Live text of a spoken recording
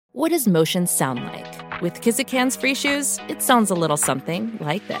What does motion sound like? With Kizik Hands Free Shoes, it sounds a little something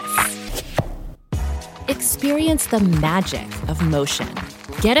like this. Experience the magic of motion.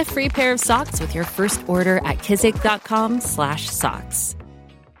 Get a free pair of socks with your first order at kizik.com/socks.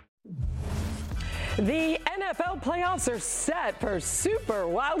 The NFL playoffs are set for Super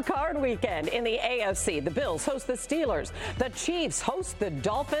Wildcard Weekend. In the AFC, the Bills host the Steelers, the Chiefs host the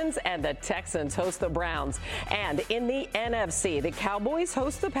Dolphins, and the Texans host the Browns. And in the NFC, the Cowboys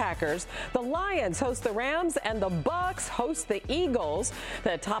host the Packers, the Lions host the Rams, and the Bucs host the Eagles.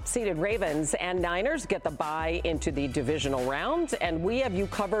 The top-seeded Ravens and Niners get the bye into the divisional round, and we have you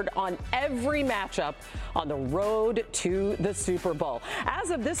covered on every matchup on the road to the Super Bowl. As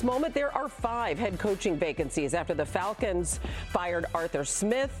of this moment, there are 5 head coaching vacancies after the Falcons fired Arthur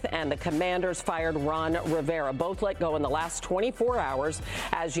Smith and the Commanders fired Ron Rivera. Both let go in the last 24 hours.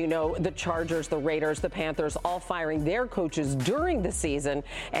 As you know, the Chargers, the Raiders, the Panthers all firing their coaches during the season.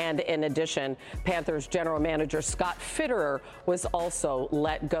 And in addition, Panthers general manager Scott Fitterer was also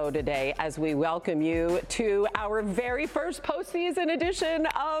let go today. As we welcome you to our very first postseason edition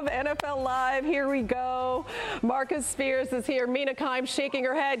of NFL Live. Here we go. Marcus Spears is here. Mina Kimes shaking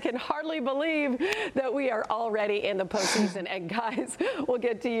her head, can hardly believe that we are already in the postseason. And guys, we'll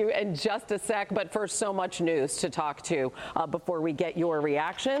get to you in just a sec. But first, so much news to talk to before we get your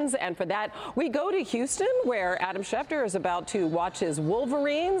reactions. And for that, we go to Houston, where Adam Schefter is about to watch his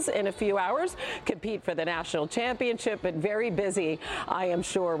Wolverines in a few hours compete for the national championship. But very busy, I am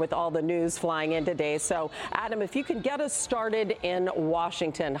sure, with all the news flying in today. So, Adam, if you can get us started in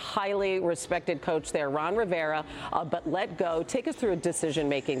Washington, highly respected coach there, Ron Rivera, but let go. Take us through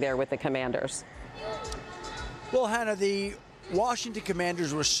decision-making there with the Commanders. Well, Hannah, the Washington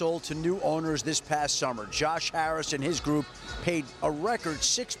Commanders were sold to new owners this past summer. Josh Harris and his group paid a record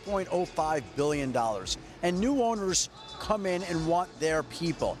 $6.05 billion. And new owners come in and want their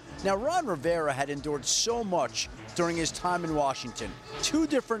people. Now, Ron Rivera had endured so much during his time in Washington. 2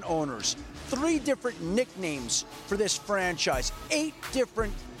 different owners, 3 different nicknames for this franchise, 8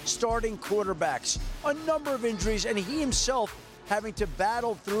 different starting quarterbacks, a number of injuries, and he himself having to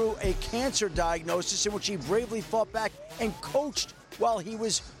battle through a cancer diagnosis in which he bravely fought back and coached while he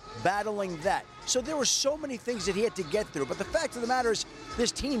was battling that. So there were so many things that he had to get through. But the fact of the matter is,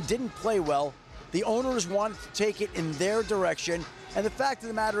 this team didn't play well. The owners wanted to take it in their direction. And the fact of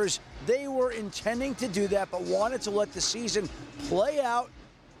the matter is, they were intending to do that, but wanted to let the season play out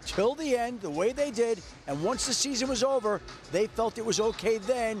till the end the way they did. And once the season was over, they felt it was okay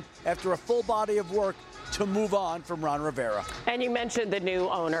then, after a full body of work, to move on from Ron Rivera. And you mentioned the new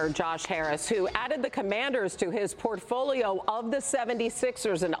owner, Josh Harris, who added the Commanders to his portfolio of the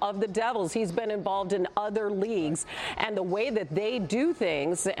 76ers and of the Devils. He's been involved in other leagues and the way that they do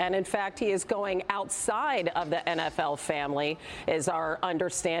things. And in fact, he is going outside of the NFL family, is our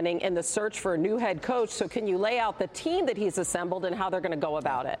understanding, in the search for a new head coach. So can you lay out the team that he's assembled and how they're going to go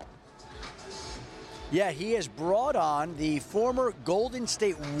about it? Yeah, he has brought on the former Golden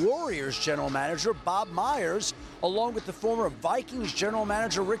State Warriors general manager, Bob Myers, along with the former Vikings general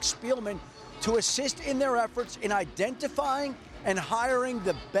manager, Rick Spielman, to assist in their efforts in identifying and hiring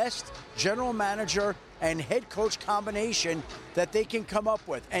the best general manager and head coach combination that they can come up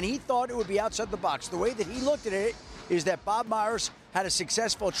with. And he thought it would be outside the box. The way that he looked at it is that Bob Myers had a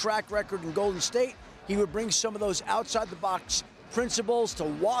successful track record in Golden State. He would bring some of those outside the box principles to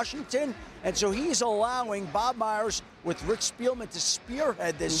Washington, and so he's allowing Bob Myers with Rick Spielman to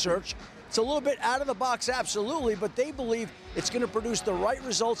spearhead this search. It's a little bit out of the box, absolutely, but they believe it's going to produce the right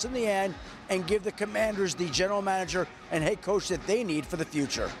results in the end and give the Commanders the general manager and head coach that they need for the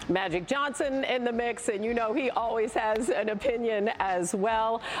future. Magic Johnson in the mix, and you know he always has an opinion as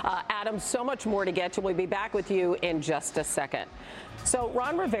well. Adam, so much more to get to. We'll be back with you in just a second. So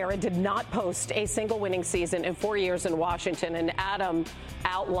Ron Rivera did not post a single winning season in 4 years in Washington, and Adam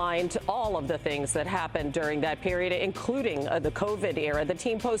outlined all of the things that happened during that period, including the COVID era. The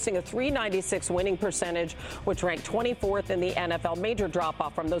team posting a .396 winning percentage, which ranked 24th in the NFL. Major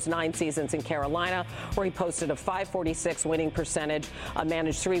drop-off from those 9 seasons in Carolina, where he posted a .546 winning percentage,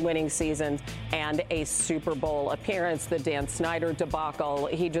 managed 3 winning seasons, and a Super Bowl appearance. The Dan Snyder debacle,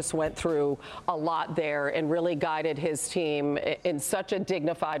 he just went through a lot there and really guided his team in such a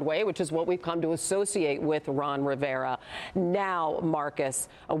dignified way, which is what we've come to associate with Ron Rivera. Now, Marcus,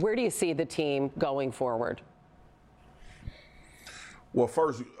 where do you see the team going forward? Well,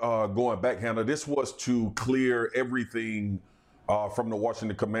 first, going back, Hannah, this was to clear everything from the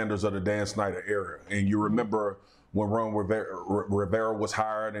Washington Commanders of the Dan Snyder era. And you remember when Ron Rivera was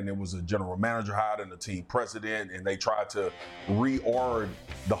hired, and it was a general manager hired and a team president, and they tried to reorder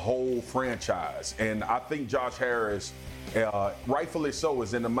the whole franchise. And I think Josh Harris rightfully so,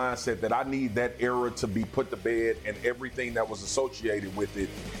 is in the mindset that I need that era to be put to bed and everything that was associated with it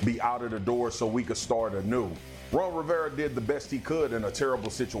be out of the door so we could start anew. Ron Rivera did the best he could in a terrible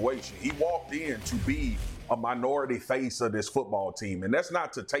situation. He walked in to be a minority face of this football team. And that's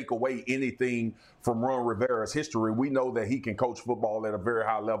not to take away anything from Ron Rivera's history. We know that he can coach football at a very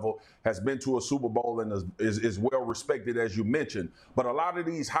high level, has been to a Super Bowl, and is well respected, as you mentioned. But a lot of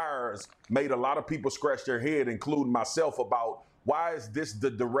these hires made a lot of people scratch their head, including myself, about why is this the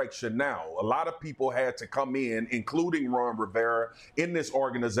direction now? A lot of people had to come in, including Ron Rivera, in this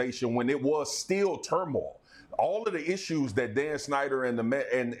organization when it was still turmoil. All of the issues that Dan Snyder and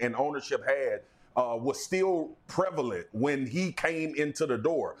the ownership had was still prevalent when he came into the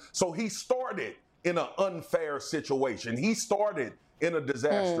door. So he started in an unfair situation. He started in a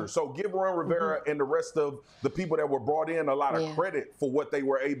disaster. So give Ron Rivera and the rest of the people that were brought in a lot of credit for what they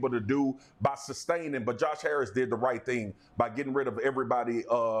were able to do by sustaining. But Josh Harris did the right thing by getting rid of everybody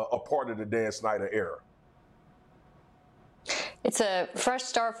a part of the Dan Snyder era. It's a fresh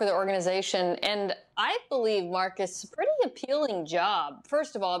start for the organization, and I believe, Marcus, a pretty appealing job.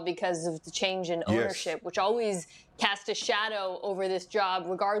 First of all, because of the change in ownership, which always cast a shadow over this job,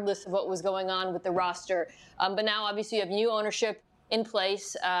 regardless of what was going on with the roster. But now, obviously, you have new ownership in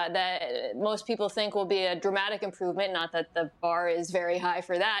place that most people think will be a dramatic improvement, not that the bar is very high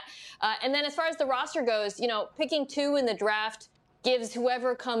for that. And then as far as the roster goes, you know, picking 2 in the draft gives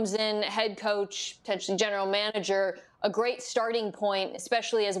whoever comes in, head coach, potentially general manager, a great starting point,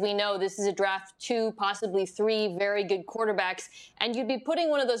 especially as we know this is a draft 2, possibly 3 very good quarterbacks. And you'd be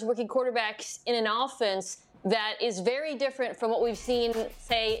putting one of those rookie quarterbacks in an offense that is very different from what we've seen,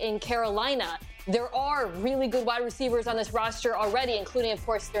 say, in Carolina. There are really good wide receivers on this roster already, including, of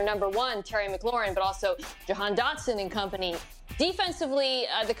course, their number 1, Terry McLaurin, but also Jahan Dotson and company. Defensively,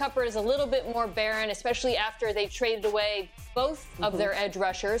 the cupboard is a little bit more barren, especially after they traded away both of their edge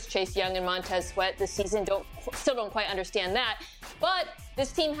rushers, Chase Young and Montez Sweat, this season. Still don't quite understand that. But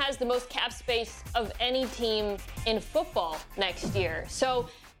this team has the most cap space of any team in football next year. So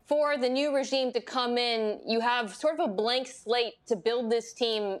for the new regime to come in, you have sort of a blank slate to build this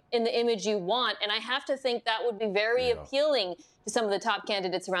team in the image you want. And I have to think that would be very appealing to some of the top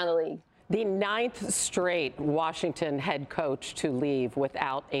candidates around the league. The 9th straight Washington head coach to leave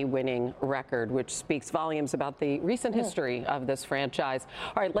without a winning record, which speaks volumes about the recent history of this franchise.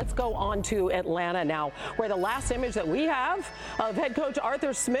 All right, let's go on to Atlanta now, where the last image that we have of head coach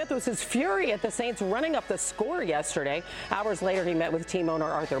Arthur Smith was his fury at the Saints running up the score yesterday. Hours later, he met with team owner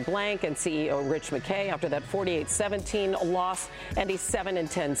Arthur Blank and CEO Rich McKay after that 48-17 loss and a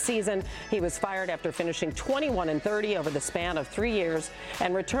 7-10 season. He was fired after finishing 21-30 over the span of 3 years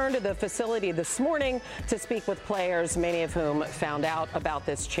and returned to the facility this morning to speak with players, many of whom found out about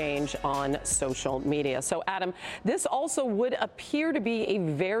this change on social media. So, Adam, this also would appear to be a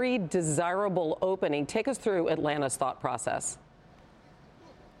very desirable opening. Take us through Atlanta's thought process.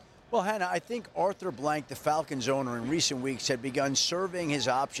 Well, Hannah, I think Arthur Blank, the Falcons owner, in recent weeks had begun surveying his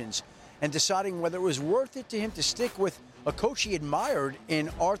options and deciding whether it was worth it to him to stick with a coach he admired in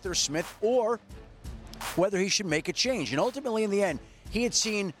Arthur Smith or whether he should make a change. And ultimately, in the end, he had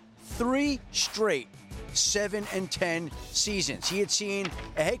seen 3 straight 7-10 seasons. He had seen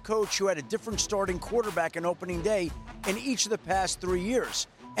a head coach who had a different starting quarterback on opening day in each of the past 3 years.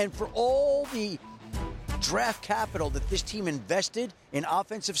 And for all the draft capital that this team invested in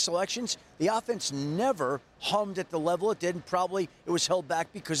offensive selections, the offense never hummed at the level it did, and probably it was held back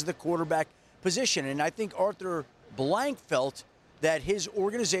because of the quarterback position. And I think Arthur Blank felt that his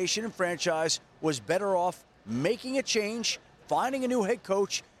organization and franchise was better off making a change, finding a new head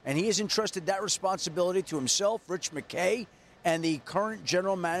coach, and he has entrusted that responsibility to himself, Rich McKay, and the current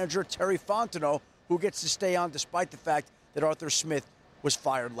general manager, Terry Fontenot, who gets to stay on despite the fact that Arthur Smith was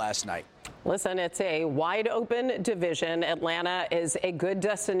fired last night. Listen, it's a wide open division. Atlanta is a good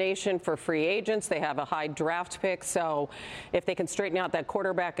destination for free agents. They have a high draft pick. So if they can straighten out that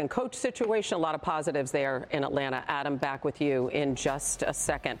quarterback and coach situation, a lot of positives there in Atlanta. Adam, back with you in just a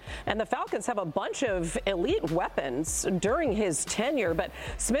second. And the Falcons have a bunch of elite weapons during his tenure, but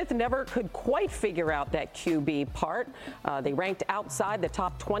Smith never could quite figure out that QB part. They ranked outside the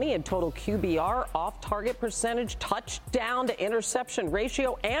top 20 in total QBR, off-target percentage, touchdown to interception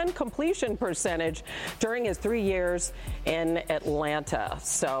ratio, and completion percentage during his 3 years in Atlanta.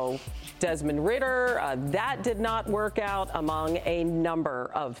 So Desmond Ridder, that did not work out, among a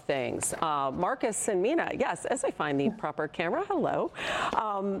number of things. Marcus and Mina, yes, as I find the proper camera, hello.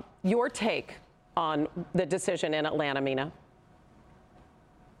 Your take on the decision in Atlanta, Mina?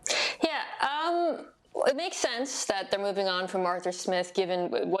 Yeah, Well, it makes sense that they're moving on from Arthur Smith, given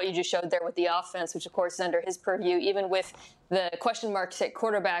what you just showed there with the offense, which, of course, is under his purview. Even with the question marks at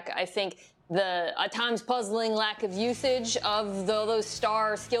quarterback, I think the at times puzzling lack of usage of those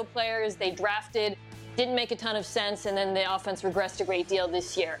star skill players they drafted didn't make a ton of sense, and then the offense regressed a great deal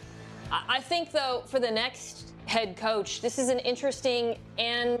this year. I think, though, for the next head coach, this is an interesting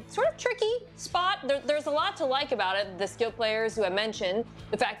and sort of tricky spot. There's a lot to like about it. The skill players who I mentioned,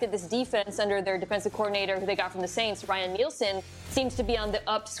 the fact that this defense under their defensive coordinator who they got from the Saints, Ryan Nielsen, seems to be on the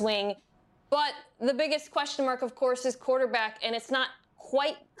upswing. But the biggest question mark, of course, is quarterback, and it's not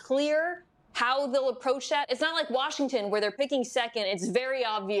quite clear how they'll approach that. It's not like Washington where they're picking second. It's very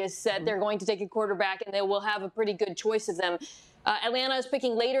obvious that they're going to take a quarterback and they will have a pretty good choice of them. Atlanta is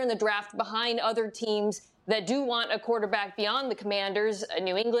picking later in the draft behind other teams that do want a quarterback beyond the Commanders.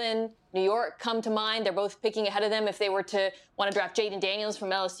 New England, New York come to mind. They're both picking ahead of them if they were to want to draft Jaden Daniels from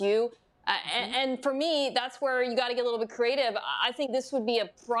LSU. And for me, that's where you got to get a little bit creative. I think this would be a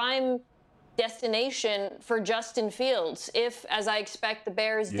prime destination for Justin Fields if, as I expect, the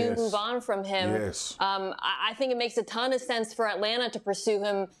Bears do move on from him. I think it makes a ton of sense for Atlanta to pursue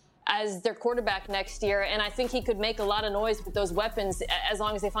him as their quarterback next year, and I think he could make a lot of noise with those weapons as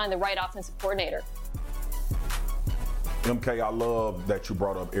long as they find the right offensive coordinator. MK, I love that you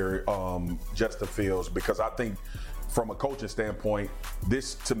brought up Justin Fields, because I think from a coaching standpoint,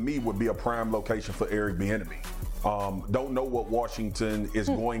 this to me would be a prime location for Eric Bieniemy. Don't know what Washington is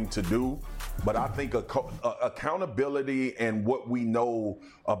going to do, but I think accountability and what we know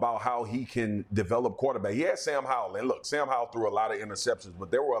about how he can develop quarterback. He had Sam Howell, and look, Sam Howell threw a lot of interceptions,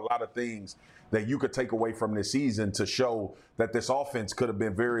 but there were a lot of things that you could take away from this season to show that this offense could have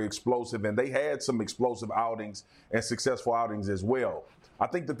been very explosive, and they had some explosive outings and successful outings as well. I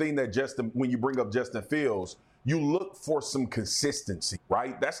think the thing that when you bring up Justin Fields, you look for some consistency,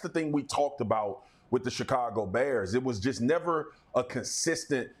 right? That's the thing we talked about with the Chicago Bears. It was just never a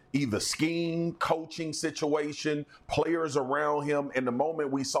consistent either scheme, coaching situation, players around him. And the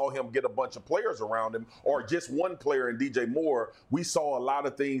moment we saw him get a bunch of players around him, or just one player in DJ Moore, we saw a lot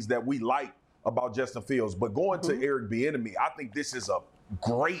of things that we liked about Justin Fields. But going to Eric Bieniemy, I think this is a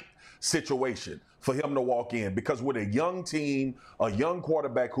great situation for him to walk in, because with a young team, a young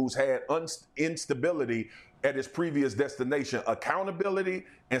quarterback who's had instability at his previous destination, accountability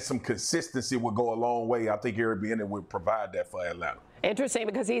and some consistency would go a long way. I think Eric Bieniemy would provide that for Atlanta. Interesting,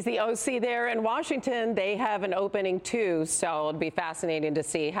 because he's the OC there in Washington. They have an opening too, so it'll be fascinating to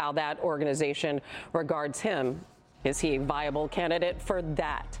see how that organization regards him. Is he a viable candidate for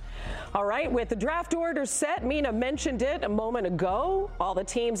that? All right, with the draft order set, Mina mentioned it a moment ago. All the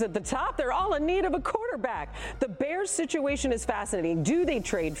teams at the top, they're all in need of a quarterback. The Bears' situation is fascinating. Do they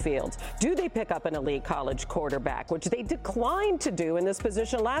trade Fields? Do they pick up an elite college quarterback, which they declined to do in this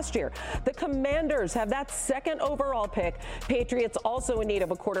position last year? The Commanders have that second overall pick. Patriots also in need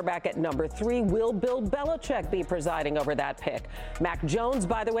of a quarterback at number 3. Will Bill Belichick be presiding over that pick? Mac Jones,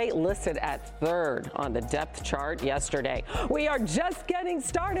 by the way, listed at 3rd on the depth chart yesterday. We are just getting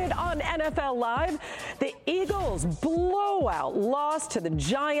started on NFL Live. The Eagles blowout loss to the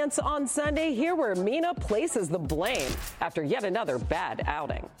Giants on Sunday. Here where Mina places the blame after yet another bad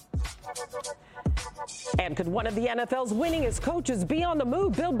outing. And could one of the NFL's winningest coaches be on the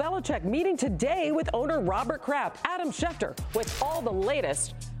move? Bill Belichick meeting today with owner Robert Kraft. Adam Schefter with all the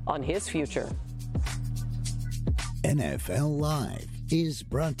latest on his future. NFL Live is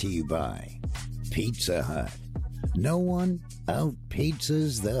brought to you by Pizza Hut. No one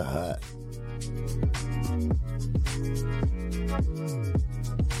out-pizzas the Hut.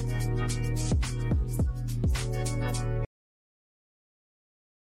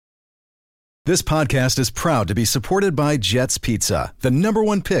 This podcast is proud to be supported by Jets Pizza, the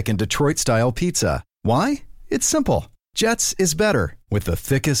 #1 pick in Detroit-style pizza. Why? It's simple. Jets is better. With the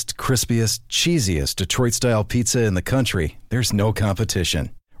thickest, crispiest, cheesiest Detroit-style pizza in the country, there's no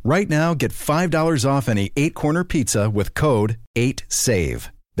competition. Right now, get $5 off any 8-corner pizza with code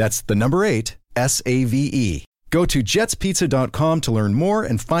 8SAVE. That's the number 8, SAVE. Go to jetspizza.com to learn more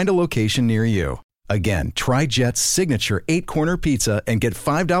and find a location near you. Again, try Jet's signature 8-corner pizza and get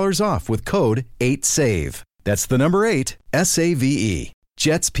 $5 off with code 8SAVE. That's the number 8, SAVE.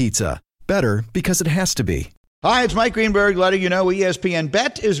 Jet's Pizza. Better because it has to be. Hi, it's Mike Greenberg letting you know ESPN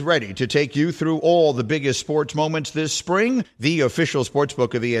Bet is ready to take you through all the biggest sports moments this spring. The official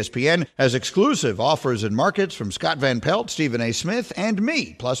sportsbook of ESPN has exclusive offers and markets from Scott Van Pelt, Stephen A. Smith, and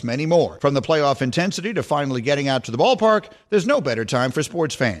me, plus many more. From the playoff intensity to finally getting out to the ballpark, there's no better time for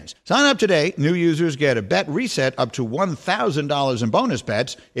sports fans. Sign up today. New users get a bet reset up to $1,000 in bonus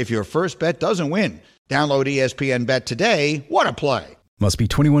bets if your first bet doesn't win. Download ESPN Bet today. What a play. Must be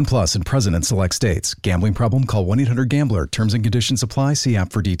 21 plus and present in select states. Gambling problem? Call 1-800-GAMBLER. Terms and conditions apply. See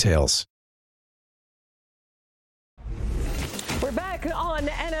app for details. We're back on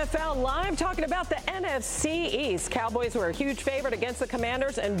NFL Live talking about the NFC East. Cowboys were a huge favorite against the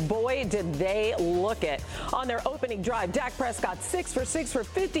Commanders, and boy, did they look it. On their opening drive, Dak Prescott 6 for 6 for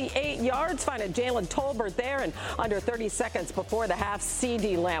 58 yards, finding Jalen Tolbert there, and under 30 seconds before the half,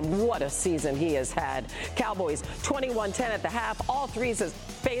 CeeDee Lamb. What a season he has had. Cowboys 21-10 at the half. All three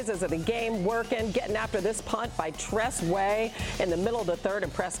phases of the game working, getting after this punt by Tress Way in the middle of the third,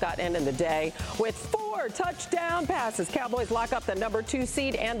 and Prescott ending the day with 4 touchdown passes. Cowboys lock up the number 2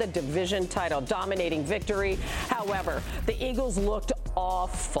 seed and the division title, dominating victory. However, the Eagles looked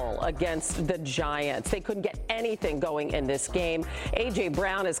awful against the Giants. They couldn't get anything going in this game. A.J.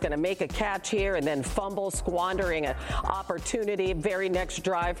 Brown is going to make a catch here and then fumble, squandering an opportunity. Very next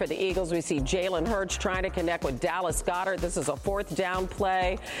drive for the Eagles, we see Jalen Hurts trying to connect with Dallas Goedert. This is a 4th down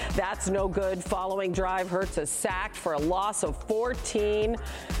play. That's no good. Following drive, Hurts is sacked for a loss of 14.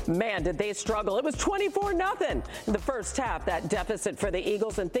 Man, did they struggle. It was 24-0 in the first half, that deficit for the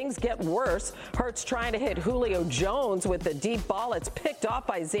Eagles, and things get worse. Hurts trying to hit Julio Jones with the deep ball. It's picked off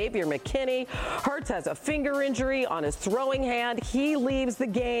by Xavier McKinney. Hurts has a finger injury on his throwing hand. He leaves the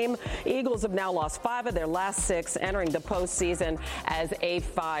game. Eagles have now lost 5 of their last 6, entering the postseason as a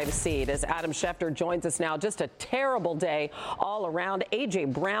 5 seed. As Adam Schefter joins us now, just a terrible day all around. A.J.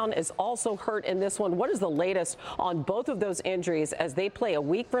 Brown is also hurt in this one. What is the latest on both of those injuries as they play a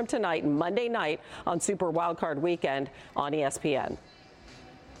week from tonight, Monday night, on Super Wildcard Weekend on ESPN?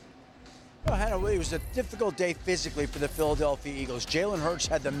 Well, Hannah, it was a difficult day physically for the Philadelphia Eagles. Jalen Hurts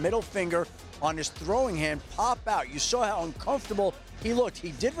had the middle finger on his throwing hand pop out. You saw how uncomfortable he looked.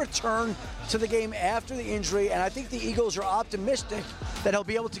 He did return to the game after the injury, and I think the Eagles are optimistic that he'll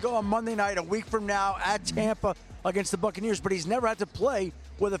be able to go on Monday night, a week from now, at Tampa against the Buccaneers, but he's never had to play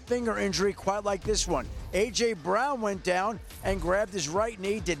with a finger injury quite like this one. A.J. Brown went down and grabbed his right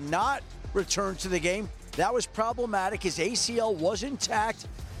knee, did not return to the game. That was problematic. His ACL was intact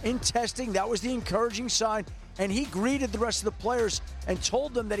in testing. That was the encouraging sign, and he greeted the rest of the players and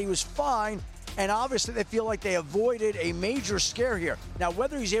told them that he was fine, and obviously they feel like they avoided a major scare here. Now,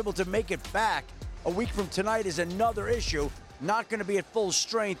 whether he's able to make it back a week from tonight is another issue. Not going to be at full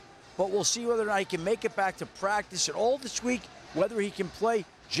strength, but we'll see whether or not he can make it back to practice at all this week, whether he can play.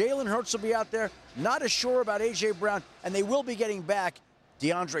 Jalen Hurts will be out there. Not as sure about A.J. Brown, and they will be getting back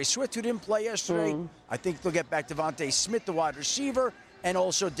DeAndre Swift, who didn't play yesterday. I think they'll get back Devontae Smith, the wide receiver, and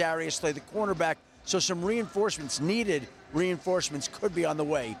also Darius Slay, the cornerback. So some reinforcements could be on the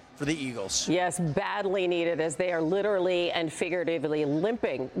way for the Eagles. Yes, badly needed, as they are literally and figuratively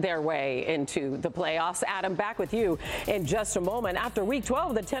limping their way into the playoffs. Adam, back with you in just a moment. After Week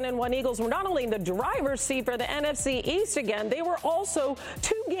 12, the 10-1 Eagles were not only in the driver's seat for the NFC East again, they were also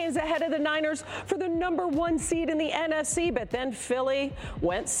 2 games ahead of the Niners for the number 1 seed in the NFC. But then Philly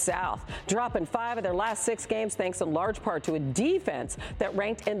went south, dropping 5 of their last 6 games, thanks in large part to a defense that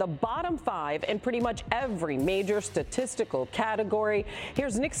ranked in the bottom 5 in pretty much every major statistical category.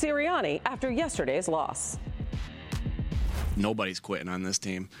 Here's Nick Sirianni after yesterday's loss. Nobody's quitting on this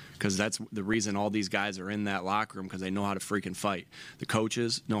team, because that's the reason all these guys are in that locker room, because they know how to freaking fight. The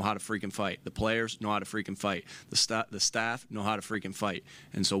coaches know how to freaking fight. The players know how to freaking fight. The staff know how to freaking fight.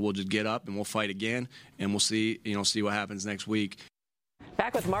 And so we'll just get up and we'll fight again, and we'll see what happens next week.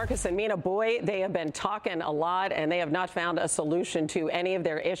 Back with Marcus and Mina. Boy, they have been talking a lot, and they have not found a solution to any of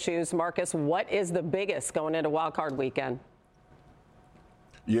their issues. Marcus, what is the biggest going into Wild Card Weekend?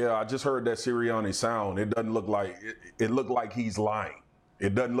 Yeah, I just heard that Sirianni sound. It doesn't look like it looked like he's lying.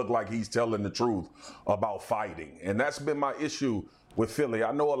 It doesn't look like he's telling the truth about fighting. And that's been my issue with Philly.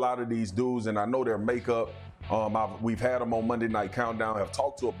 I know a lot of these dudes, and I know their makeup. We've had them on Monday Night Countdown. I've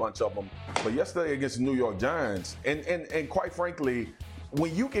talked to a bunch of them. But yesterday against the New York Giants, and quite frankly,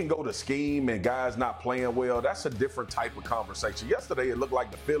 when you can go to scheme and guys not playing well, that's a different type of conversation. Yesterday, it looked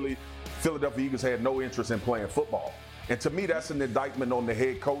like the Philadelphia Eagles had no interest in playing football. And to me, that's an indictment on the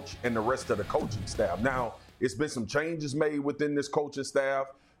head coach and the rest of the coaching staff. Now, it's been some changes made within this coaching staff.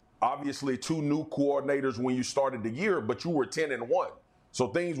 Obviously, 2 new coordinators when you started the year, but you were 10-1. So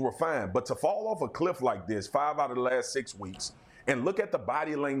things were fine. But to fall off a cliff like this, 5 out of the last 6 weeks, and look at the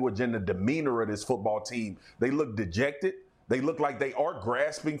body language and the demeanor of this football team, they look dejected. They look like they are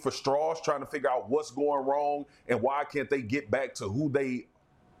grasping for straws, trying to figure out what's going wrong and why can't they get back to who they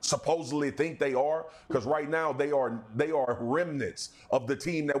supposedly think they are, because right now they are remnants of the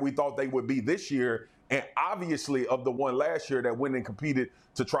team that we thought they would be this year, and obviously of the one last year that went and competed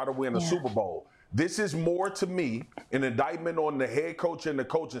to try to win a Super Bowl. This is more, to me, an indictment on the head coach and the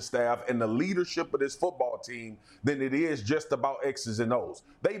coaching staff and the leadership of this football team than it is just about X's and O's.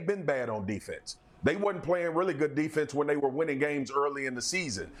 They've been bad on defense. They wasn't playing really good defense when they were winning games early in the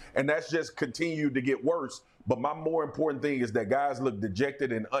season, and that's just continued to get worse. But my more important thing is that guys look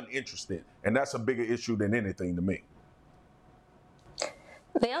dejected and uninterested, and that's a bigger issue than anything to me.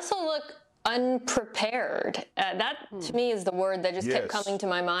 They also look unprepared. That, to me, is the word that just kept coming to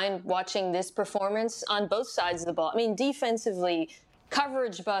my mind watching this performance on both sides of the ball. I mean, defensively,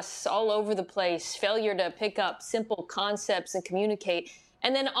 coverage busts all over the place, failure to pick up simple concepts and communicate.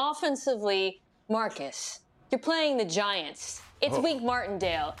 And then offensively, Marcus, you're playing the Giants. It's Wink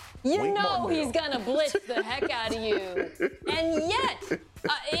Martindale. You know he's going to blitz the heck out of you. And yet,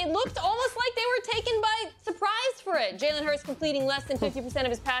 it looked almost like they were taken by surprise for it. Jalen Hurts completing less than 50% of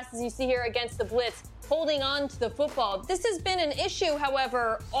his passes, you see here, against the blitz, holding on to the football. This has been an issue,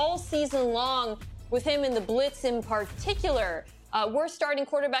 however, all season long with him in the blitz in particular. Worst starting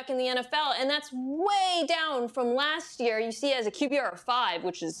quarterback in the NFL, and that's way down from last year. You see as a QBR of 5,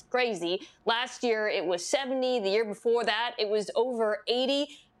 which is crazy. Last year, it was 70. The year before that, it was over 80.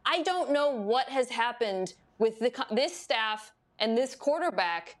 I don't know what has happened with this staff and this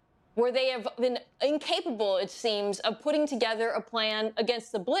quarterback where they have been incapable, it seems, of putting together a plan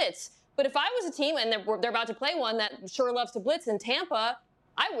against the blitz. But if I was a team, and they're about to play one that sure loves to blitz in Tampa,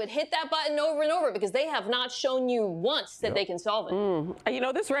 I would hit that button over and over because they have not shown you once that they can solve it. You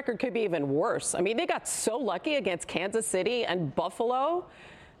know, this record could be even worse. I mean, they got so lucky against Kansas City and Buffalo.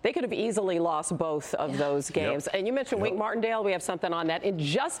 They could have easily lost both of those games. And you mentioned Wink Martindale. We have something on that in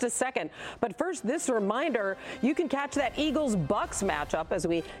just a second. But first, this reminder, you can catch that Eagles-Bucks matchup as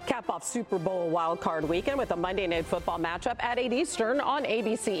we cap off Super Bowl Wild Card Weekend with a Monday Night Football matchup at 8 Eastern on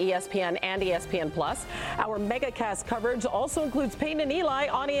ABC, ESPN, and ESPN+. Our MegaCast coverage also includes Peyton and Eli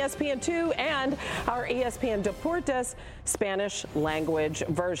on ESPN2 and our ESPN Deportes Spanish language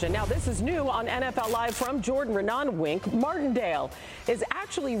version. Now, this is new on NFL Live from Jordan Renan. Wink Martindale is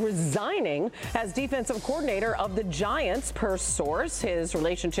actually resigning as defensive coordinator of the Giants, per source. His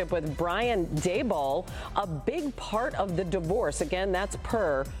relationship with Brian Daboll, a big part of the divorce. Again, that's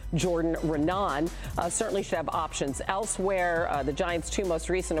per Jordan Renan. Certainly should have options elsewhere. The Giants' two most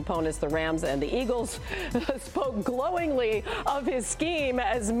recent opponents, the Rams and the Eagles, spoke glowingly of his scheme,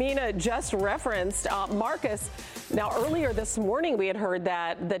 as Mina just referenced. Marcus, now earlier this morning we had heard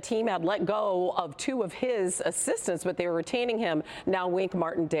that the team had let go of 2 of his assistants, but they were retaining him. Now Wink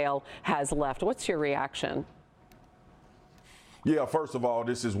Martindale has left. What's your reaction? Yeah, first of all,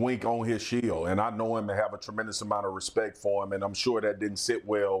 this is Wink on his shield, and I know him and have a tremendous amount of respect for him, and I'm sure that didn't sit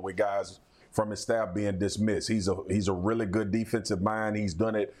well with guys from his staff being dismissed. He's a really good defensive mind. He's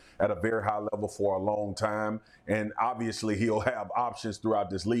done it at a very high level for a long time, and obviously he'll have options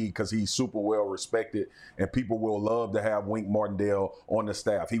throughout this league because he's super well respected, and people will love to have Wink Martindale on the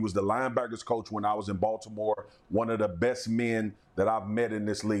staff. He was the linebackers coach when I was in Baltimore, one of the best men that I've met in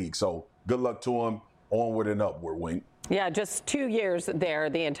this league. So good luck to him. Onward and upward, Wink. Yeah, just 2 years there,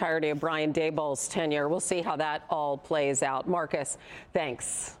 the entirety of Brian Daboll's tenure. We'll see how that all plays out. Marcus,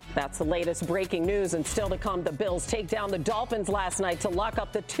 thanks. That's the latest breaking news. And still to come, the Bills take down the Dolphins last night to lock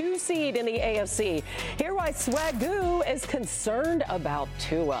up the 2 seed in the AFC. Hear why Swagoo is concerned about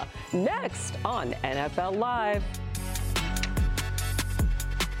Tua. Next on NFL Live.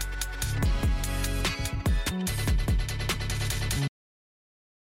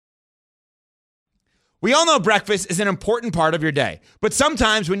 We all know breakfast is an important part of your day, but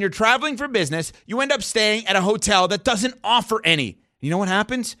sometimes when you're traveling for business, you end up staying at a hotel that doesn't offer any. You know what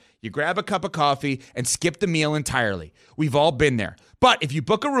happens? You grab a cup of coffee and skip the meal entirely. We've all been there. But if you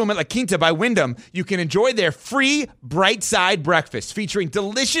book a room at La Quinta by Wyndham, you can enjoy their free Bright Side breakfast featuring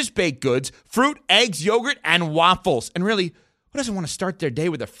delicious baked goods, fruit, eggs, yogurt, and waffles. And really, who doesn't want to start their day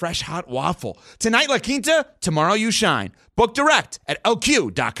with a fresh, hot waffle? Tonight, La Quinta, tomorrow you shine. Book direct at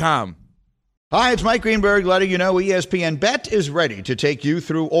LQ.com. Hi, it's Mike Greenberg letting you know ESPN Bet is ready to take you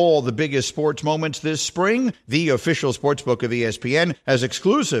through all the biggest sports moments this spring. The official sportsbook of ESPN has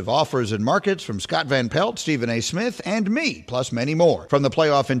exclusive offers and markets from Scott Van Pelt, Stephen A. Smith, and me, plus many more. From the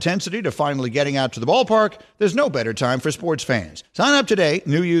playoff intensity to finally getting out to the ballpark, there's no better time for sports fans. Sign up today.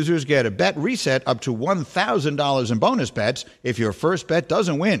 New users get a bet reset up to $1,000 in bonus bets if your first bet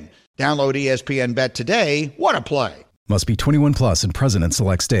doesn't win. Download ESPN Bet today. What a play. Must be 21 plus and present in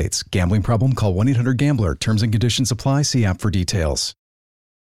select states. Gambling problem? Call 1-800-GAMBLER. Terms and conditions apply. See app for details.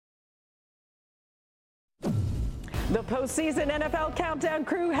 The postseason NFL Countdown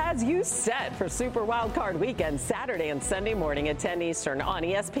crew has you set for Super Wildcard Weekend, Saturday and Sunday morning at 10 Eastern on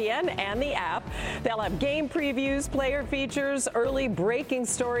ESPN and the app. They'll have game previews, player features, early breaking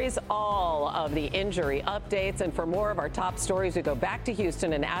stories, all of the injury updates. And for more of our top stories, we go back to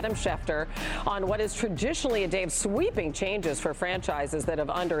Houston and Adam Schefter on what is traditionally a day of sweeping changes for franchises that have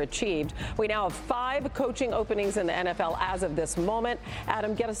underachieved. We now have 5 coaching openings in the NFL as of this moment.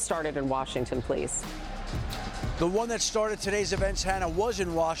 Adam, get us started in Washington, please. The one that started today's events, Hannah, was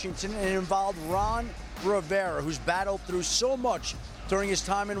in Washington, and it involved Ron Rivera, who's battled through so much during his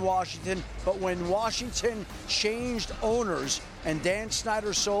time in Washington. But when Washington changed owners and Dan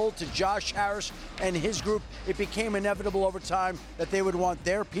Snyder sold to Josh Harris and his group, it became inevitable over time that they would want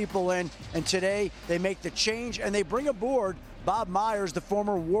their people in. And today they make the change and they bring aboard Bob Myers, the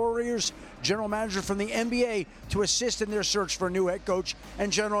former Warriors general manager from the NBA, to assist in their search for a new head coach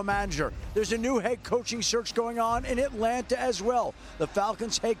and general manager. There's a new head coaching search going on in Atlanta as well. The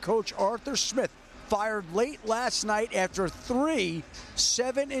Falcons head coach Arthur Smith fired late last night after 3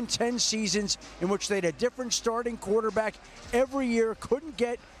 7-10 seasons in which they had a different starting quarterback every year, couldn't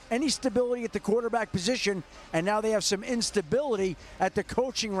get any stability at the quarterback position, and now they have some instability at the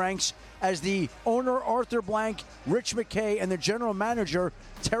coaching ranks as the owner, Arthur Blank, Rich McKay, and the general manager,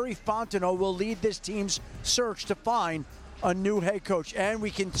 Terry Fontenot, will lead this team's search to find a new head coach. And we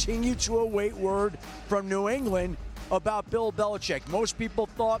continue to await word from New England about Bill Belichick. Most people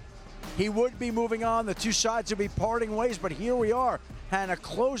thought he would be moving on. The two sides would be parting ways, but here we are, Hannah,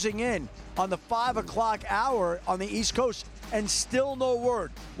 closing in on the 5 o'clock hour on the East Coast, and still no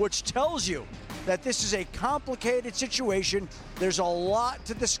word, which tells you that this is a complicated situation. There's a lot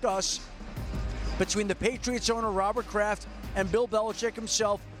to discuss between the Patriots owner, Robert Kraft, and Bill Belichick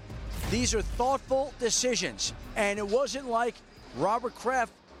himself. These are thoughtful decisions, and it wasn't like Robert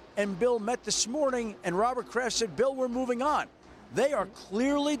Kraft and Bill met this morning and Robert Kraft said, Bill, we're moving on. They are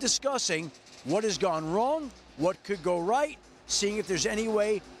clearly discussing what has gone wrong, what could go right, seeing if there's any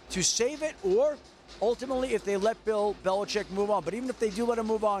way to save it, or ultimately if they let Bill Belichick move on. But even if they do let him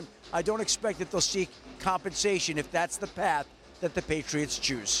move on, I don't expect that they'll seek compensation if that's the path that the Patriots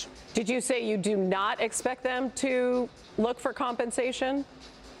choose. Did you say you do not expect them to look for compensation?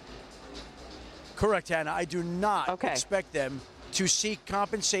 Correct, Hannah. I do not expect them to seek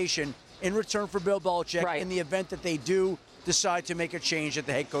compensation in return for Bill Belichick in the event that they do decide to make a change at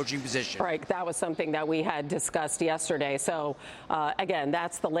the head coaching position. Right. That was something that we had discussed yesterday. So, again,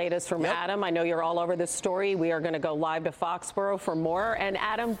 that's the latest from Adam. I know you're all over this story. We are going to go live to Foxborough for more. And,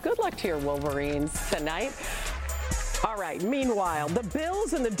 Adam, good luck to your Wolverines tonight. All right. Meanwhile, the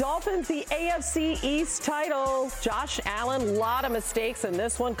Bills and the Dolphins, the AFC East title. Josh Allen, a lot of mistakes in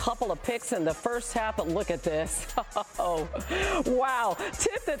this one. Couple of picks in the first half, but look at this. Oh, wow.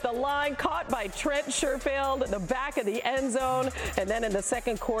 Tipped at the line, caught by Trent Sherfield at the back of the end zone. And then in the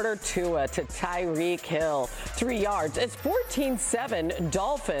second quarter, Tua to Tyreek Hill. 3 yards. It's 14-7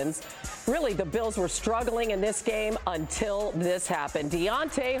 Dolphins. Really, the Bills were struggling in this game until this happened.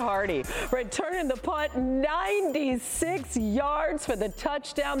 Deontay Hardy returning the punt, 96 yards for the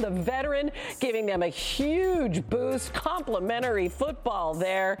touchdown. The veteran giving them a huge boost. Complimentary football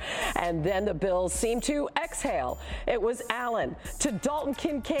there. And then the Bills seemed to exhale. It was Allen to Dalton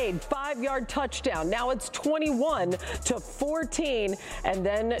Kincaid, 5-yard touchdown. Now it's 21-14. And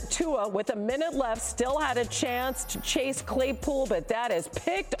then Tua, with a minute left, still had a chance to chase Claypool, but that is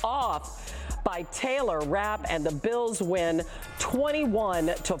picked off by Taylor Rapp, and the Bills win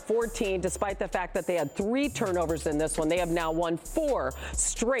 21-14, despite the fact that they had 3 turnovers in this one. They have now won 4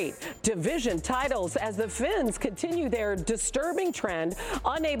 straight division titles as the Finns continue their disturbing trend,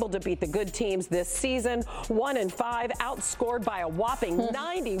 unable to beat the good teams this season. 1-5, outscored by a whopping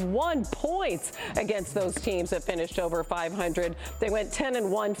 91 points against those teams that finished over 500. They went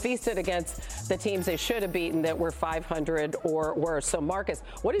 10-1, feasted against the teams they should have beaten that were 500 or worse. So, Marcus,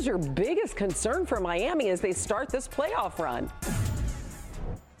 what is your biggest concern for Miami as they start this playoff run?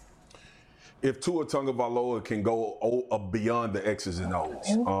 If Tua Tagovailoa can go beyond the X's and O's.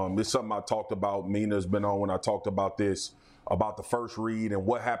 It's something I talked about. Mina's been on when I talked about this, about the first read and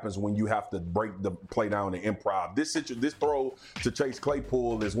what happens when you have to break the play down and improv. This throw to Chase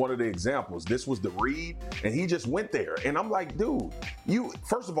Claypool is one of the examples. This was the read, and he just went there. And I'm like, dude,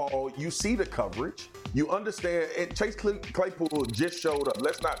 first of all, you see the coverage. You understand, and Chase Claypool just showed up.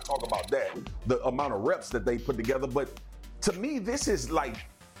 Let's not talk about that, the amount of reps that they put together. But to me, this is like,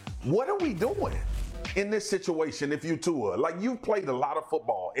 what are we doing in this situation if you Tua? Like, you've played a lot of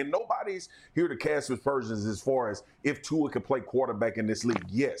football, and nobody's here to cast aspersions as far as if Tua could play quarterback in this league.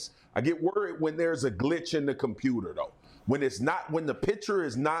 Yes, I get worried when there's a glitch in the computer, though. When the picture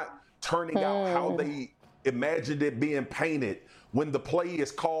is not turning out how they imagined it being painted when the play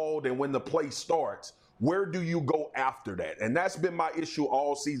is called and when the play starts. Where do you go after that? And that's been my issue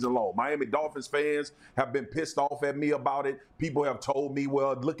all season long. Miami Dolphins fans have been pissed off at me about it. People have told me,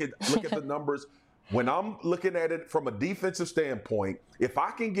 well, look at the numbers. When I'm looking at it from a defensive standpoint, if I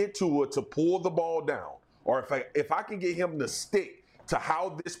can get Tua to pull the ball down, or if I can get him to stick to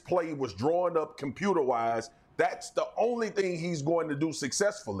how this play was drawn up computer-wise, that's the only thing he's going to do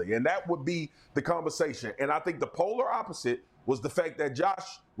successfully. And that would be the conversation. And I think the polar opposite was the fact that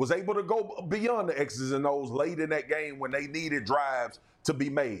Josh was able to go beyond the X's and O's late in that game when they needed drives to be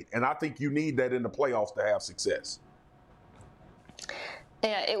made. And I think you need that in the playoffs to have success.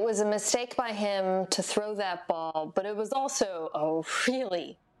 Yeah, it was a mistake by him to throw that ball, but it was also a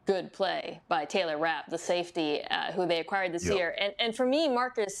really good play by Taylor Rapp, the safety who they acquired this year. And for me,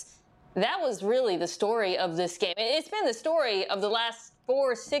 Marcus, that was really the story of this game. It's been the story of the last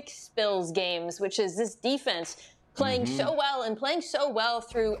 4-6 Bills games, which is this defense playing so well and playing so well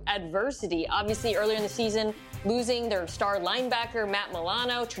through adversity. Obviously, earlier in the season, losing their star linebacker, Matt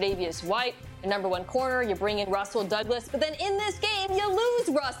Milano, Tre'Davious White, the number one corner. You bring in Russell Douglas. But then in this game, you lose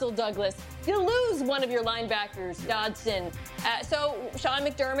Russell Douglas. You lose one of your linebackers, Dodson. So Sean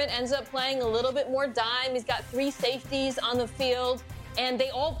McDermott ends up playing a little bit more dime. He's got 3 safeties on the field, and they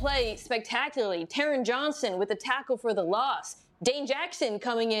all play spectacularly. Taron Johnson with a tackle for the loss. Dane Jackson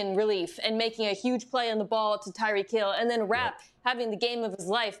coming in relief and making a huge play on the ball to Tyreek Hill, and then Rapp having the game of his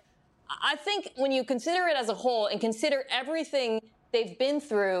life. I think when you consider it as a whole and consider everything they've been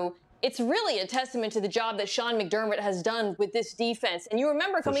through, it's really a testament to the job that Sean McDermott has done with this defense. And you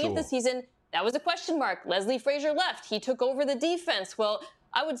remember coming into the season, that was a question mark. Leslie Frazier left. He took over the defense. Well,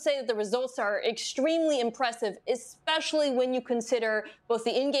 I would say that the results are extremely impressive, especially when you consider both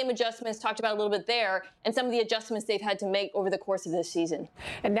the in-game adjustments talked about a little bit there and some of the adjustments they've had to make over the course of this season.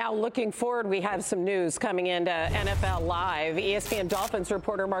 And now looking forward, we have some news coming into NFL Live. ESPN Dolphins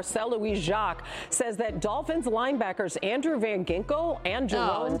reporter Marcel Louis-Jacques says that Dolphins linebackers Andrew Van Ginkel and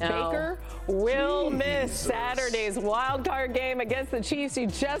Jerome Baker will miss Saturday's wildcard game against the Chiefs. You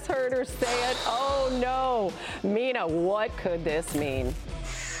just heard her say it. Oh, no. Mina, what could this mean?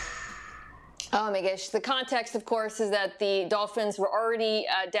 Oh, my gosh. The context, of course, is that the Dolphins were already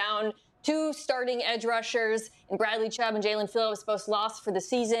down 2 starting edge rushers, and Bradley Chubb and Jalen Phillips both lost for the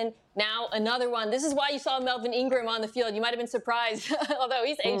season. Now another one. This is why you saw Melvin Ingram on the field. You might have been surprised, although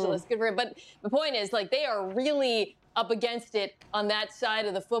he's ageless. Good for him. But the point is, like, they are really up against it on that side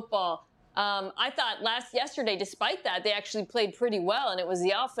of the football. I thought yesterday, despite that, they actually played pretty well, and it was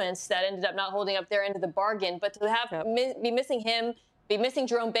the offense that ended up not holding up their end of the bargain. But to have be missing him, be missing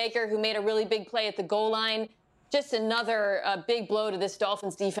Jerome Baker, who made a really big play at the goal line. Just another big blow to this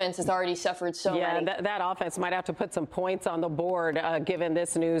Dolphins defense has already suffered so many. Yeah, that offense might have to put some points on the board given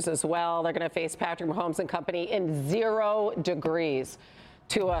this news as well. They're going to face Patrick Mahomes and company in 0 degrees.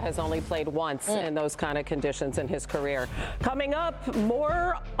 Tua has only played once in those kind of conditions in his career. Coming up,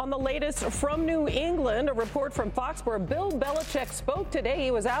 more on the latest from New England. A report from Fox where Bill Belichick spoke today.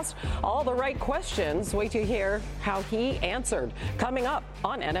 He was asked all the right questions. Wait to hear how he answered. Coming up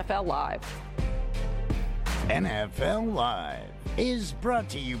on NFL Live. NFL Live is brought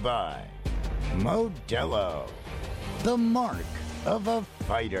to you by Modelo, the mark of a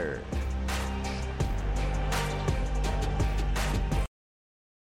fighter.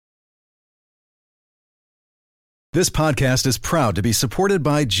 This podcast is proud to be supported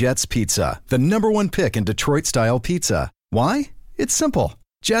by Jets Pizza, the #1 pick in Detroit-style pizza. Why? It's simple.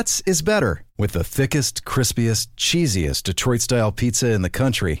 Jets is better. With the thickest, crispiest, cheesiest Detroit-style pizza in the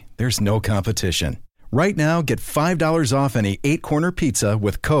country, there's no competition. Right now, get $5 off any 8-corner pizza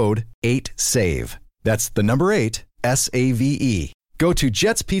with code 8SAVE. That's the number 8, S-A-V-E. Go to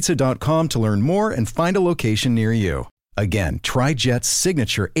jetspizza.com to learn more and find a location near you. Again, try Jet's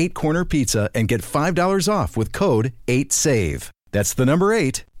signature 8-corner pizza and get $5 off with code 8SAVE. That's the number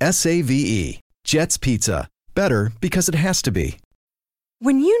 8, S-A-V-E. Jet's Pizza. Better because it has to be.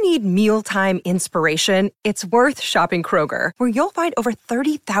 When you need mealtime inspiration, it's worth shopping Kroger, where you'll find over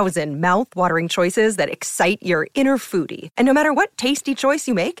 30,000 mouth-watering choices that excite your inner foodie. And no matter what tasty choice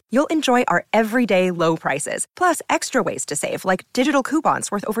you make, you'll enjoy our everyday low prices, plus extra ways to save, like digital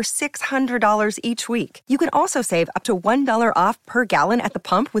coupons worth over $600 each week. You can also save up to $1 off per gallon at the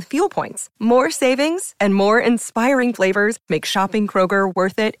pump with fuel points. More savings and more inspiring flavors make shopping Kroger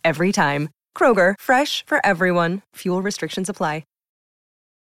worth it every time. Kroger, fresh for everyone. Fuel restrictions apply.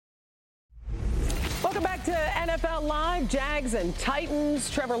 Welcome back to NFL live, Jags and Titans.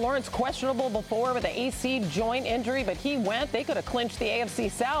 Trevor Lawrence questionable before with an AC joint injury, but he went. They could have clinched the AFC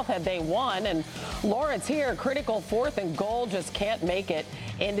South had they won. And Lawrence here, critical 4th and goal, just can't make it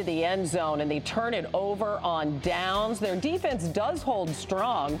into the end zone. And they turn it over on downs. Their defense does hold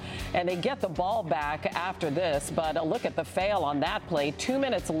strong, and they get the ball back after this. But a look at the fail on that play. 2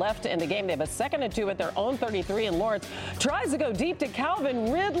 minutes left in the game. They have a 2nd and 2 at their own 33, and Lawrence tries to go deep to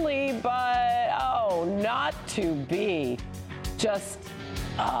Calvin Ridley, but not to be. Just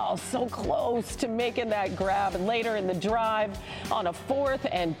so close to making that grab. And later in the drive, on a 4th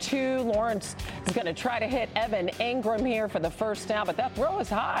and 2, Lawrence is going to try to hit Evan Engram here for the first down, but that throw is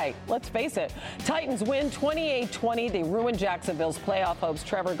high. Let's face it. Titans win 28-20. They ruined Jacksonville's playoff hopes.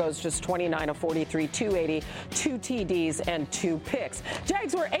 Trevor goes just 29 of 43, 280, 2 TDs, and 2 picks.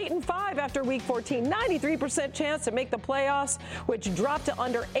 Jags were 8-5 after Week 14. 93% chance to make the playoffs, which dropped to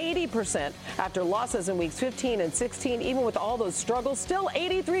under 80% after losses in Weeks 15 and 16. Even with all those struggles, still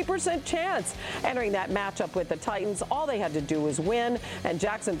 83% chance entering that matchup with the Titans. All they had to do was win, and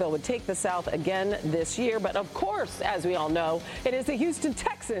Jacksonville would take the South again this year. But of course, as we all know, it is the Houston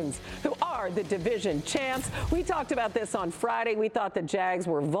Texans who are the division champs. We talked about this on Friday. We thought the Jags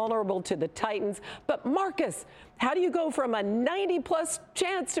were vulnerable to the Titans. But Marcus, how do you go from a 90-plus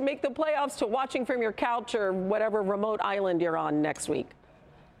chance to make the playoffs to watching from your couch or whatever remote island you're on next week?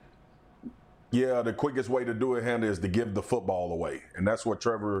 Yeah, the quickest way to do it, Hannah, is to give the football away. And that's what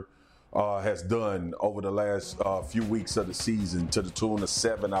Trevor has done over the last few weeks of the season, to the tune of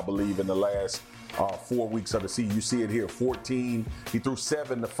 7, I believe, in the last 4 weeks of the season. You see it here, 14. He threw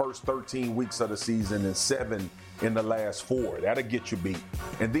 7 the first 13 weeks of the season and 7 in the last 4. That'll get you beat.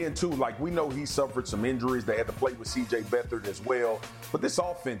 And then, too, like, we know he suffered some injuries. They had to play with C.J. Beathard as well. But this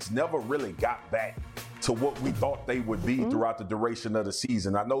offense never really got back to what we thought they would be throughout the duration of the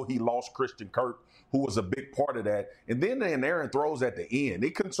season. I know he lost Christian Kirk, who was a big part of that. And then Aaron throws at the end.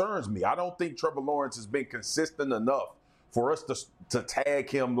 It concerns me. I don't think Trevor Lawrence has been consistent enough for us to tag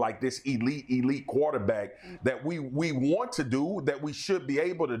him like this elite quarterback that we want to do, that we should be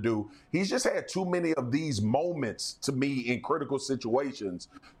able to do. He's just had too many of these moments, to me, in critical situations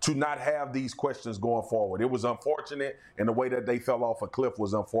to not have these questions going forward. It was unfortunate, and the way that they fell off a cliff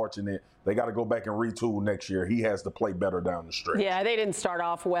was unfortunate. They got to go back and retool next year. He has to play better down the stretch. Yeah, they didn't start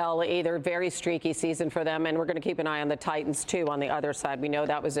off well either. Very streaky season for them, and we're going to keep an eye on the Titans, too, on the other side. We know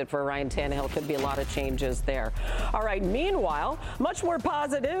that was it for Ryan Tannehill. Could be a lot of changes there. All right, meanwhile, much more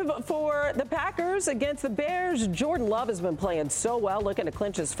positive for the Packers against the Bears. Jordan Love has been playing so well, looking to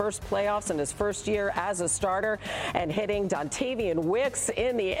clinch his first playoffs in his first year as a starter, and hitting Dontavian Wicks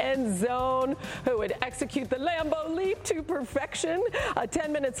in the end zone, who would execute the Lambeau leap to perfection.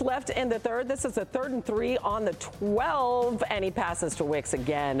 10 minutes left in the third. This is a 3rd and 3 on the 12, and he passes to Wicks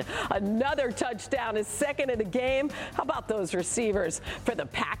again. Another touchdown, his 2nd of the game. How about those receivers for the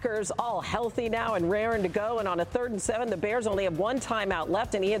Packers? All healthy now and raring to go. And on a 3rd and 7, the Bears only have 1 timeout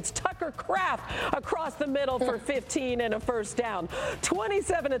left, and he hits Tucker Kraft across the middle for 15 and a first down.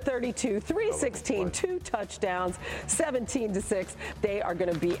 27-32, 316, 2 touchdowns, 17-6. They are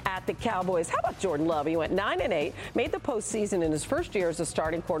going to be at the Cowboys. How about Jordan Love? He went 9-8, made the postseason in his first year as a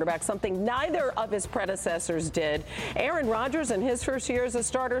starting quarterback, something neither of his predecessors did. Aaron Rodgers in his first year as a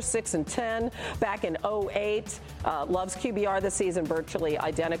starter, 6-10. Back in 2008, Love's QBR this season virtually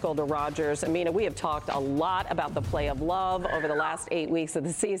identical to Rodgers. Amina, we have talked a lot about the play of Love over the last 8 weeks of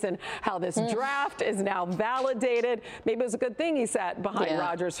the season, how this draft is now validated. Maybe it was a good thing he sat behind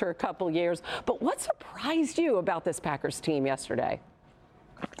Rodgers for a couple years. But what surprised you about this Packers team yesterday?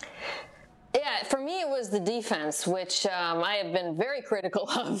 Yeah, for me, it was the defense, which I have been very critical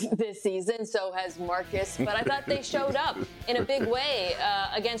of this season. So has Marcus. But I thought they showed up in a big way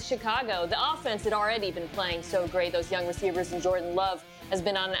against Chicago. The offense had already been playing so great. Those young receivers and Jordan Love has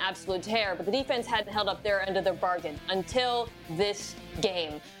been on an absolute tear. But the defense hadn't held up their end of their bargain until this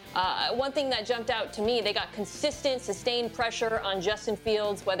game. One thing that jumped out to me, they got consistent, sustained pressure on Justin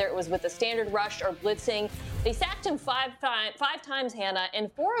Fields, whether it was with a standard rush or blitzing. They sacked him five times, Hannah,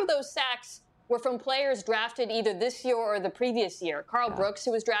 and 4 of those sacks were from players drafted either this year or the previous year. Carl Brooks,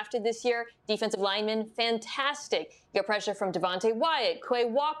 who was drafted this year, defensive lineman, fantastic. You got pressure from Devontae Wyatt, Quay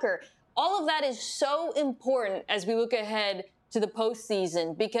Walker. All of that is so important as we look ahead to the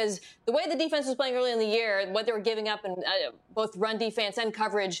postseason, because the way the defense was playing early in the year, what they were giving up in both run defense and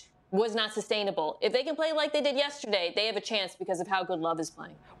coverage was not sustainable. If they can play like they did yesterday, they have a chance because of how good Love is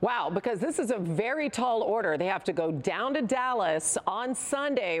playing. Wow, because this is a very tall order. They have to go down to Dallas on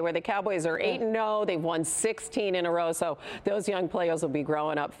Sunday, where the Cowboys are 8-0. They've won 16 in a row, so those young players will be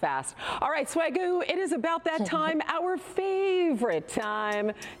growing up fast. All right, Swagoo, it is about that time, our favorite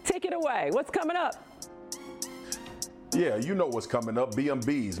time. Take it away. What's coming up? Yeah, you know what's coming up.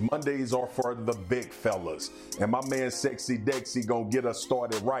 BMBs. Mondays are for the big fellas. And my man Sexy Dexy gonna get us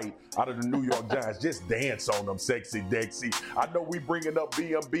started right out of the New York Giants. Just dance on them, Sexy Dexy. I know we bringing up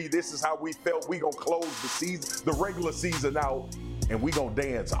BMB. This is how we felt. We gonna close the season, the regular season out. And we gonna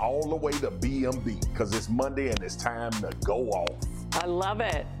dance all the way to BMB because it's Monday and it's time to go off. I love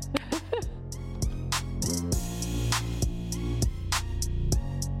it.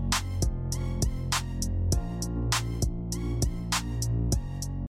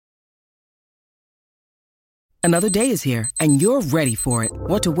 Another day is here, and you're ready for it.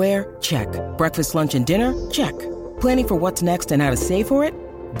 What to wear? Check. Breakfast, lunch, and dinner? Check. Planning for what's next and how to save for it?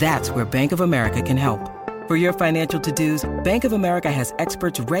 That's where Bank of America can help. For your financial to-dos, Bank of America has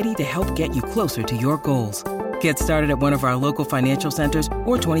experts ready to help get you closer to your goals. Get started at one of our local financial centers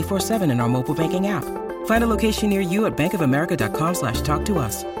or 24/7 in our mobile banking app. Find a location near you at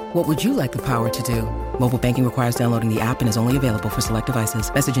bankofamerica.com/talktous. What would you like the power to do? Mobile banking requires downloading the app and is only available for select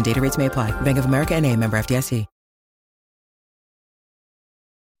devices. Message and data rates may apply. Bank of America NA, member FDIC.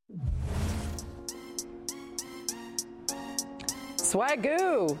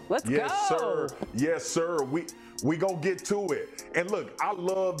 Swagoo, let's go. Yes, sir. Yes, sir. We gonna get to it. And look, I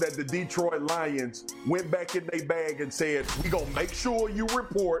love that the Detroit Lions went back in their bag and said, we gonna make sure you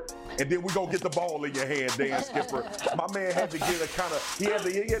report, and then we gonna get the ball in your hand, Dan Skipper. My man had to get he had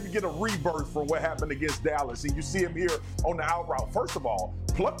to get a rebirth from what happened against Dallas. And you see him here on the out route. First of all,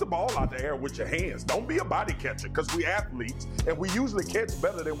 pluck the ball out the air with your hands. Don't be a body catcher, because we athletes, and we usually catch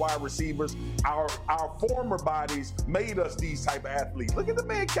better than wide receivers. Our former bodies made us these type of athletes. Look at the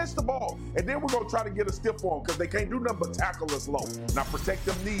man catch the ball. And then we're gonna try to get a stiff for him, because they can't do nothing but tackle us low. Now protect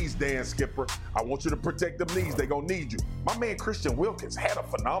them knees, Dan Skipper. I want you to protect them knees. They're going to need you. My man Christian Wilkins had a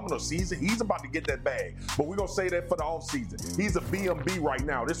phenomenal season. He's about to get that bag. But we're going to say that for the offseason. He's a BMB right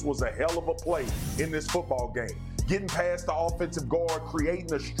now. This was a hell of a play in this football game. Getting past the offensive guard,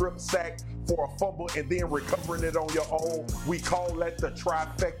 creating a strip sack for a fumble, and then recovering it on your own. We call that the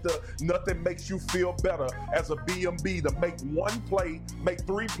trifecta. Nothing makes you feel better as a BMB to make one play, make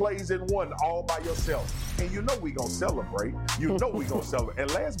 3 plays in one all by yourself. And you know we gonna celebrate. You know we gonna celebrate.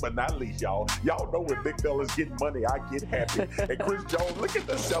 And last but not least, y'all know when big fellas get money, I get happy. And Chris Jones, look at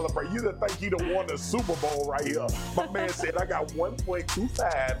the celebrate. You didn't think he'd have won the Super Bowl right here. My man said, I got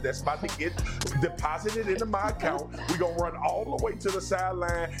 1.25 that's about to get deposited into my account. We gonna run all the way to the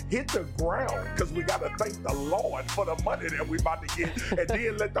sideline, hit the ground, because we gotta thank the Lord for the money that we about to get, and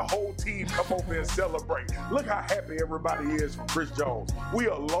then let the whole team come over and celebrate. Look how happy everybody is for Chris Jones. We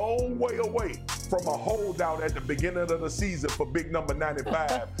a long way away from a holdout at the beginning of the season for big number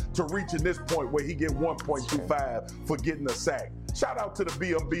 95 to reaching this point where he get 1.25 for getting a sack. Shout out to the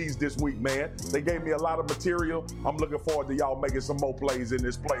BMBs this week, man. They gave me a lot of material. I'm looking forward to y'all making some more plays in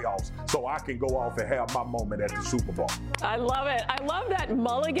this playoffs so I can go off and have my moment at the Super Bowl. I love it. I love that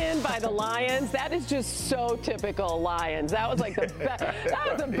mulligan by the Lions. That is just so typical Lions. That was like the best.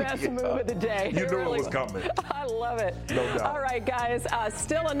 That was the best move of the day. You knew it was coming. I love it. No doubt. All right, guys.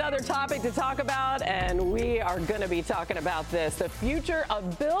 Still another topic to talk about, and we are going to be talking about this: the future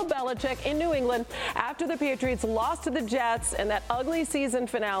of Bill Belichick in New England after the Patriots lost to the Jets and that ugly season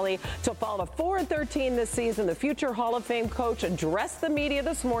finale to fall to 4-13 this season. The future Hall of Fame coach addressed the media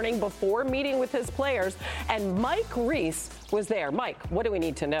this morning before meeting with his players, and Mike Reese was there. Mike, what do we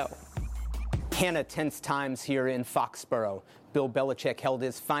need to know? Hannah, tense times here in Foxborough. Bill Belichick held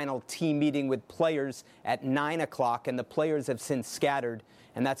his final team meeting with players at 9 o'clock, and the players have since scattered.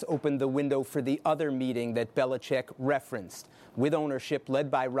 And that's opened the window for the other meeting that Belichick referenced, with ownership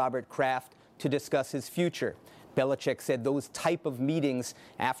led by Robert Kraft to discuss his future. Belichick said those type of meetings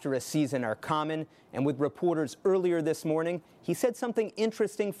after a season are common. And with reporters earlier this morning, he said something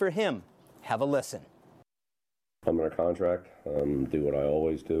interesting for him. Have a listen. I'm under contract, do what I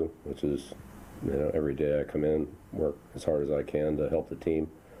always do, which is, every day I come in, work as hard as I can to help the team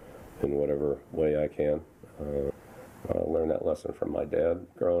in whatever way I can. I learned that lesson from my dad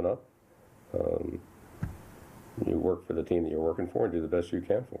growing up. You work for the team that you're working for and do the best you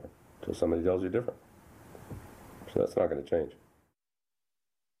can for them until somebody tells you different. So that's not going to change.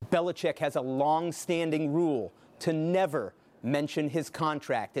 Belichick has a long-standing rule to never mention his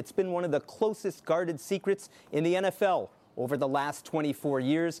contract. It's been one of the closest guarded secrets in the NFL over the last 24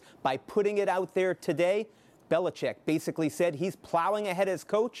 years. By putting it out there today, Belichick basically said he's plowing ahead as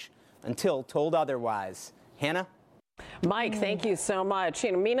coach until told otherwise. Hannah? Mike, thank you so much.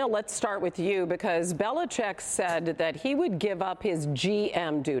 Mina, let's start with you, because Belichick said that he would give up his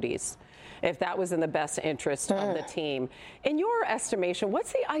GM duties if that was in the best interest of the team. In your estimation,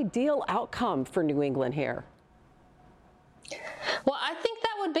 what's the ideal outcome for New England here? Well, I think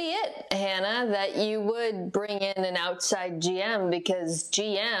that would would be it, Hannah, that you would bring in an outside GM, because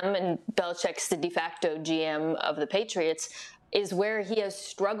GM, and Belichick's the de facto GM of the Patriots, is where he has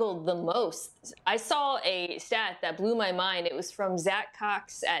struggled the most. I saw a stat that blew my mind. It was from Zach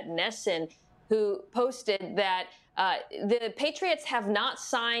Cox at Nesson, who posted that the Patriots have not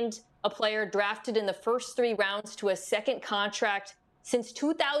signed a player drafted in the first 3 rounds to a second contract since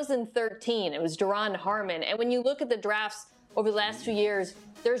 2013. It was Duron Harmon. And when you look at the drafts over the last few years,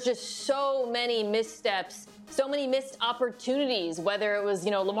 there's just so many missteps, so many missed opportunities, whether it was,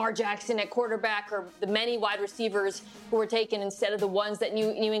 Lamar Jackson at quarterback or the many wide receivers who were taken instead of the ones that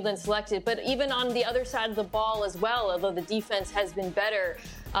New England selected. But even on the other side of the ball as well, although the defense has been better.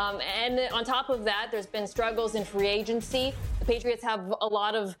 And on top of that, there's been struggles in free agency. The Patriots have a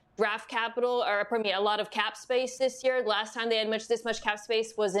lot of draft capital, a lot of cap space this year. The last time they had this much cap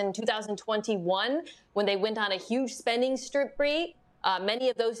space was in 2021 when they went on a huge spending spree. Many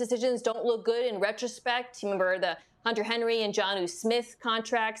of those decisions don't look good in retrospect. You remember the Hunter Henry and Jonnu Smith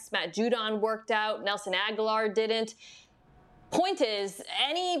contracts. Matt Judon worked out. Nelson Aguilar didn't. Point is,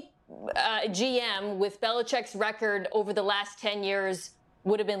 any GM with Belichick's record over the last 10 years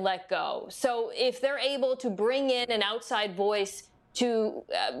would have been let go. So if they're able to bring in an outside voice to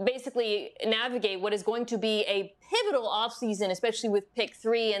basically navigate what is going to be a pivotal offseason, especially with pick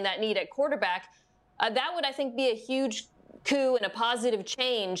 3 and that need at quarterback, that would, I think, be a huge coup and a positive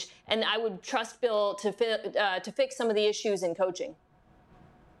change. And I would trust Bill to fix some of the issues in coaching.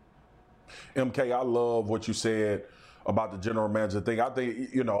 MK, I love what you said about the general manager thing. I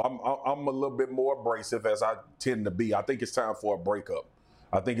think, I'm a little bit more abrasive, as I tend to be. I think it's time for a breakup.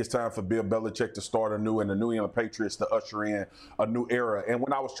 I think it's time for Bill Belichick to start anew and the New England Patriots to usher in a new era. And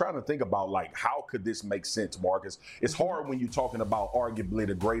when I was trying to think about, how could this make sense, Marcus, it's hard when you're talking about arguably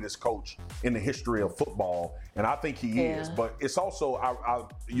the greatest coach in the history of football, and I think he is. But it's also,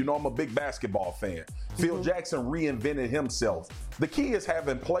 I'm a big basketball fan. Phil Jackson reinvented himself. The key is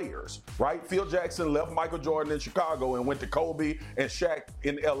having players, right? Phil Jackson left Michael Jordan in Chicago and went to Kobe and Shaq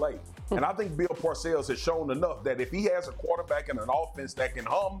in L.A. And I think Bill Parcells has shown enough that if he has a quarterback and an offense that can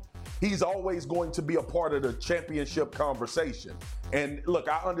hum, he's always going to be a part of the championship conversation. And look,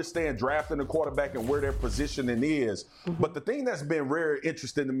 I understand drafting a quarterback and where their positioning is, but the thing that's been very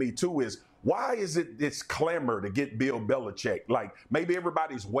interesting to me too is, why is it this clamor to get Bill Belichick? Maybe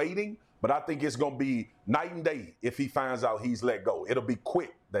everybody's waiting, but I think it's going to be night and day if he finds out he's let go. It'll be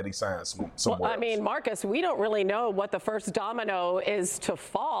quick that he signs somewhere else. Marcus, we don't really know what the first domino is to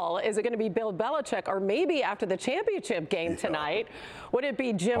fall. Is it going to be Bill Belichick, or maybe after the championship game tonight, would it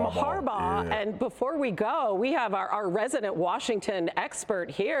be Jim Harbaugh? Yeah. And before we go, we have our resident Washington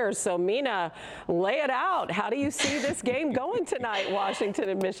expert here. So, Mina, lay it out. How do you see this game going tonight, Washington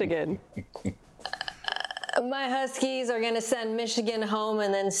and Michigan? My Huskies are going to send Michigan home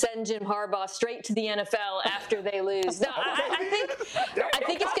and then send Jim Harbaugh straight to the NFL after they lose. No, I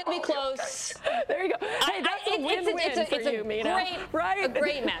think it's going to be close. There you go. Hey, that's a win-win for you, Mina. A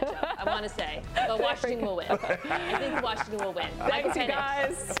great matchup, I want to say. But Washington will win. I think Washington will win. Thanks, you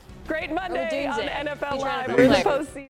guys. Great Monday on NFL Live. We're in postseason.